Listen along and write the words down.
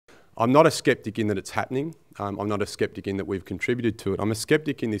I'm not a sceptic in that it's happening. I'm not a sceptic in that we've contributed to it. I'm a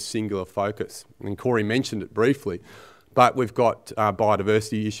sceptic in this singular focus. And Corey mentioned it briefly, but we've got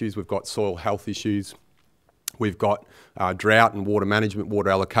biodiversity issues, we've got soil health issues, we've got drought and water management,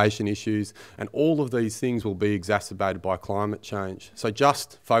 water allocation issues, and all of these things will be exacerbated by climate change. So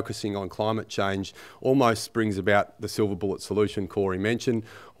just focusing on climate change almost brings about the silver bullet solution Corey mentioned,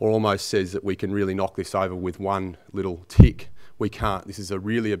 or almost says that we can really knock this over with one little tick. We can't. This is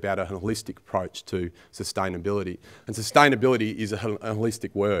really about a holistic approach to sustainability. And sustainability is a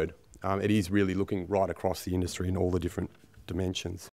holistic word. It is really looking right across the industry in all the different dimensions.